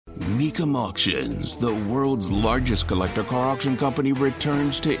Mecum Auctions, the world's largest collector car auction company,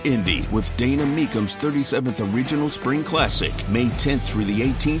 returns to Indy with Dana Mecum's 37th Regional Spring Classic, May 10th through the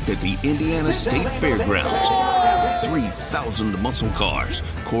 18th at the Indiana State Fairgrounds. 3,000 muscle cars,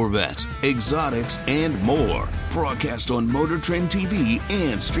 Corvettes, exotics, and more. Broadcast on Motor Trend TV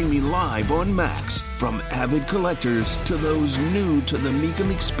and streaming live on Max. From avid collectors to those new to the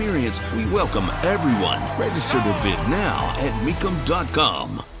Mecum experience, we welcome everyone. Register to bid now at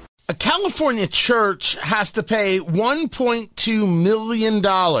Mecum.com. A California church has to pay $1.2 million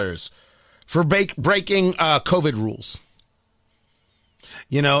for breaking COVID rules.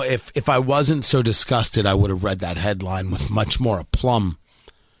 You know, if I wasn't so disgusted, I would have read that headline with much more aplomb.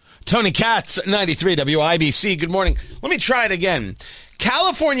 Tony Katz, 93 WIBC. Good morning. Let me try it again.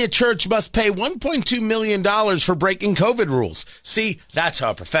 California church must pay $1.2 million for breaking COVID rules. See, that's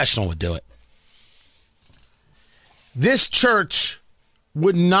how a professional would do it. This church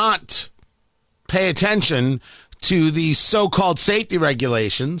would not pay attention to the so-called safety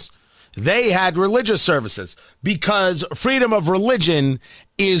regulations. They had religious services because freedom of religion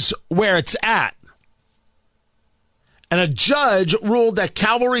is where it's at. And a judge ruled that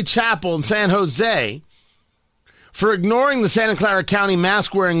Calvary Chapel in San Jose, for ignoring the Santa Clara County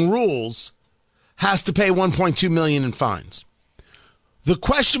mask-wearing rules, has to pay $1.2 million in fines. The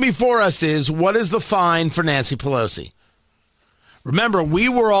question before us is, what is the fine for Nancy Pelosi? Remember, we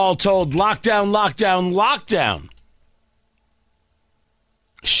were all told, lockdown, lockdown, lockdown.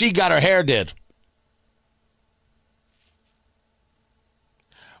 She got her hair did.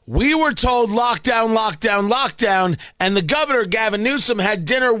 We were told lockdown, lockdown, lockdown, and the governor, Gavin Newsom, had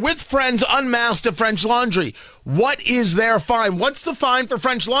dinner with friends unmasked at French Laundry. What is their fine? What's the fine for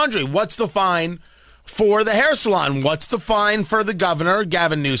French Laundry? What's the fine for the hair salon? What's the fine for the governor,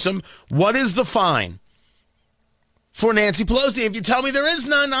 Gavin Newsom? What is the fine for Nancy Pelosi? If you tell me there is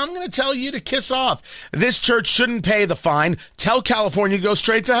none, I'm going to tell you to kiss off. This church shouldn't pay the fine. Tell California to go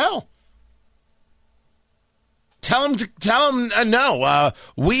straight to hell. Tell them no.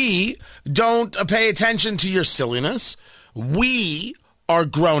 We don't pay attention to your silliness. We are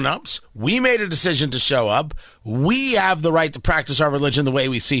grown-ups. We made a decision to show up. We have the right to practice our religion the way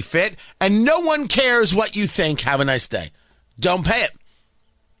we see fit, and no one cares what you think. Have a nice day. Don't pay it.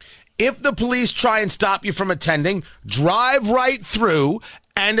 If the police try and stop you from attending, drive right through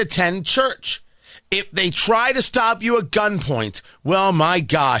and attend church. If they try to stop you at gunpoint, well, my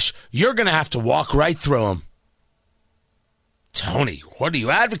gosh, you're going to have to walk right through them. Tony, what are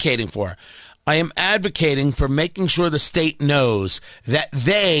you advocating for? I am advocating for making sure the state knows that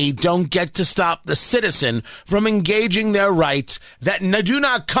they don't get to stop the citizen from engaging their rights that do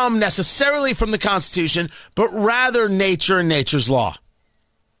not come necessarily from the Constitution, but rather nature and nature's law.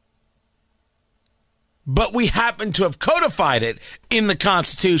 But we happen to have codified it in the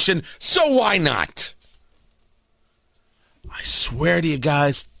Constitution, so why not? I swear to you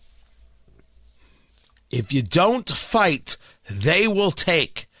guys, if you don't fight, they will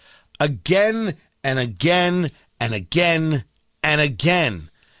take again and again and again and again.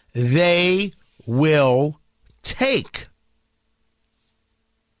 They will take.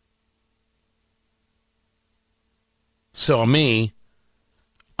 So me,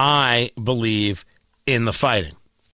 I believe in the fighting.